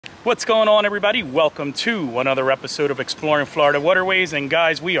What's going on, everybody? Welcome to another episode of Exploring Florida Waterways. And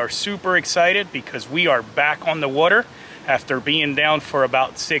guys, we are super excited because we are back on the water after being down for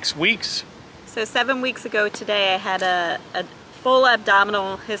about 6 weeks. So 7 weeks ago today, I had a full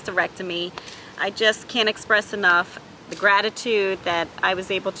abdominal hysterectomy. I just can't express enough the gratitude that I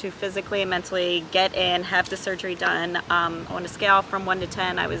was able to physically and mentally get in, have the surgery done. On a scale from 1 to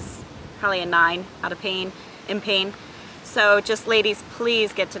 10, I was probably a 9 in pain. So just ladies,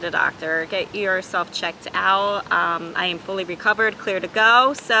 please get to the doctor, get yourself checked out. I am fully recovered, clear to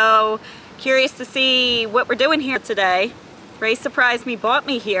go. So curious to see what we're doing here today. Ray surprised me, brought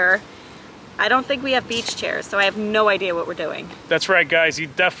me here. I don't think we have beach chairs, so I have no idea what we're doing. That's right, guys. You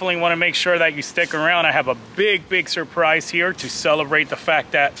definitely want to make sure that you stick around. I have a big surprise here to celebrate the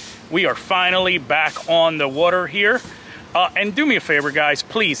fact that we are finally back on the water here. And do me a favor, guys,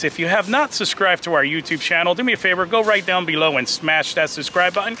 please, if you have not subscribed to our YouTube channel, do me a favor, go right down below and smash that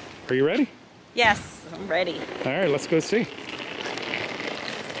subscribe button. Are you ready? Yes, I'm ready. All right, let's go see.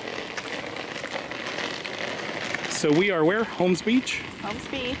 So we are where? Holmes Beach? Holmes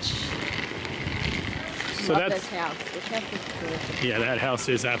Beach. So Love that's this house. This house is gorgeous. Yeah, that house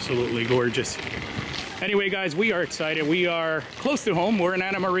is absolutely gorgeous. Anyway, guys, we are excited. We are close to home. We're in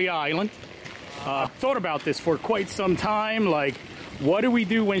Anna Maria Island. Thought about this for quite some time. Like, what do we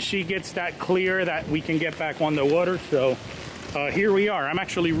do when she gets that clear that we can get back on the water? So here we are. I'm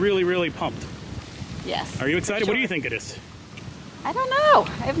actually really pumped. Yes. Are you excited? Sure. What do you think it is? I don't know.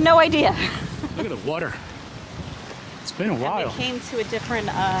 I have no idea. Look at the water. It's been a while. We came to a different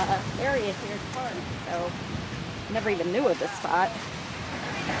area here at Park, so never even knew of this spot.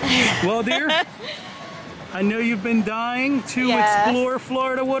 Well, dear, I know you've been dying to explore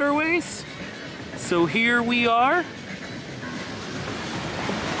Florida waterways. So here we are.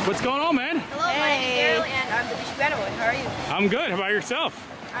 What's going on, man? Hello, my name is Daryl, and I'm the beach animal. How are you? I'm good. How about yourself?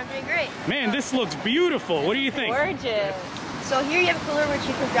 I'm doing great. Man, this looks beautiful. What do you think? Gorgeous. So here you have a cooler which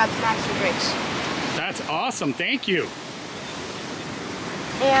you can grab snacks and drinks. That's awesome. Thank you.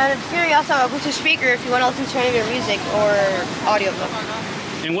 And here you also have a Bluetooth speaker if you want to listen to any of your music or audio.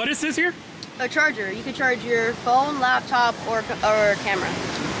 And what is this here? A charger. You can charge your phone, laptop, or camera.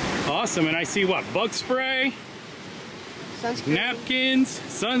 Awesome. And I see what? Bug spray, Sunscreen. napkins,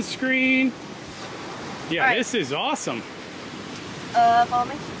 sunscreen. Yeah, Right. This is awesome. Follow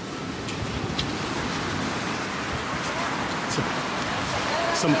me.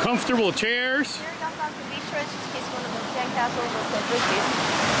 Some comfortable chairs. Here you have some beach chairs just in case you want to go sand castles or play frisbees.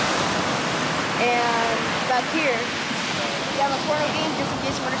 And back here, you have a portal game just in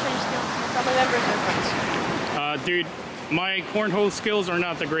case you want to show your skills to family members or friends. Dude, my cornhole skills are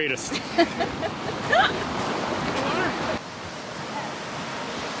not the greatest.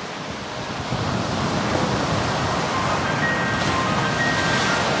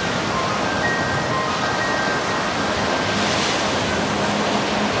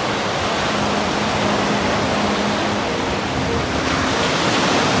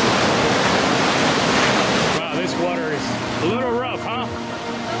 Wow, this water is a little rough, huh?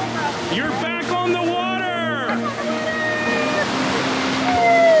 You're back on the water!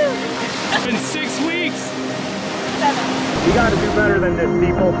 It's been 6 weeks. 7. You gotta do better than this,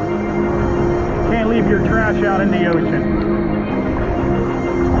 people. Can't leave your trash out in the ocean.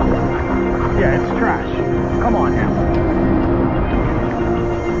 Yeah, it's trash. Come on now.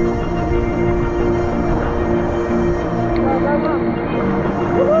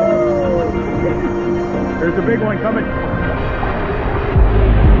 There's a big one coming.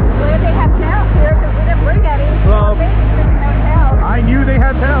 Well, they have tails here because we didn't bring any. Well, No I knew they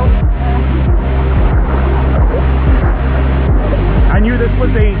had tails. I knew this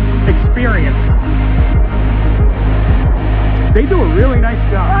was a experience. They do a really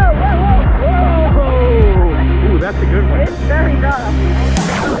nice job. Whoa! Ooh, that's a good one. It's very rough.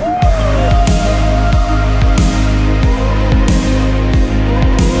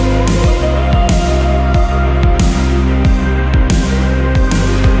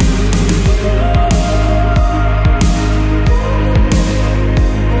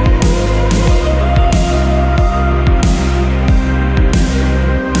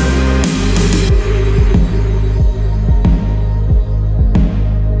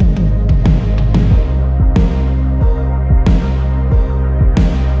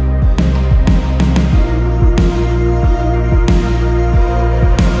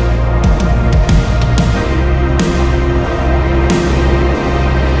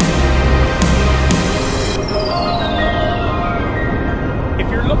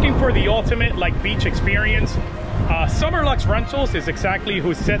 beach experience. Summer Lux Rentals is exactly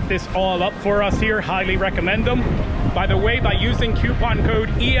who set this all up for us here. Highly recommend them. By the way, by using coupon code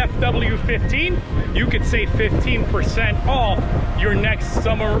EFW15, you could save 15% off your next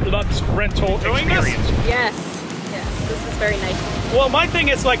summer Lux rental experience. Yes, yes, this is very nice. Well, my thing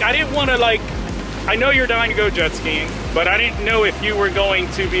is, like, I didn't want to, like, I know you're dying to go jet skiing, but I didn't know if you were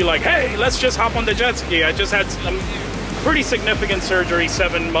going to be like, hey, let's just hop on the jet ski. I just had some pretty significant surgery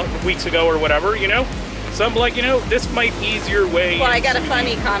 7 weeks ago or whatever, you know? So I'm like, you know, this might ease your way. Well, I got a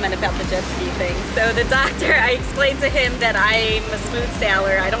funny comment about the jet ski thing. So the doctor, I explained to him that I'm a smooth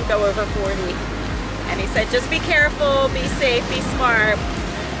sailor. I don't go over 40. And he said, just be careful, be safe, be smart.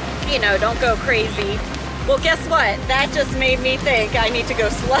 You know, don't go crazy. Well, guess what? That just made me think I need to go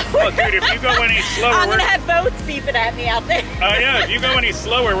slower. Oh, dude, if you go any slower... I'm going to have boats beeping at me out there. Oh, yeah, if you go any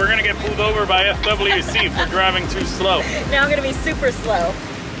slower, we're going to get pulled over by FWC for driving too slow. Now I'm going to be super slow.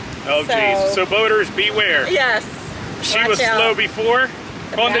 Oh, jeez. So boaters, beware. Yes. She was slow before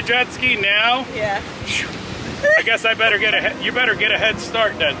on the jet ski. Now, yeah. I guess I better get a. You better get a head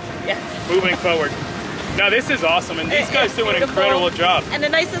start then. Yes. Moving forward. Now this is awesome, and these guys do an incredible job. And the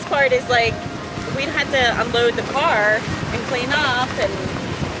nicest part is, like, we had to unload the car and clean up, and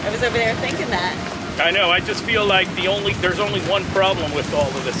I was over there thinking that. I know. I just feel like there's only one problem with all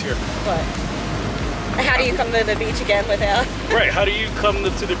of this here. What? How do you come to the beach again without? Right, how do you come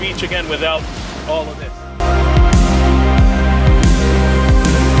to the beach again without all of this?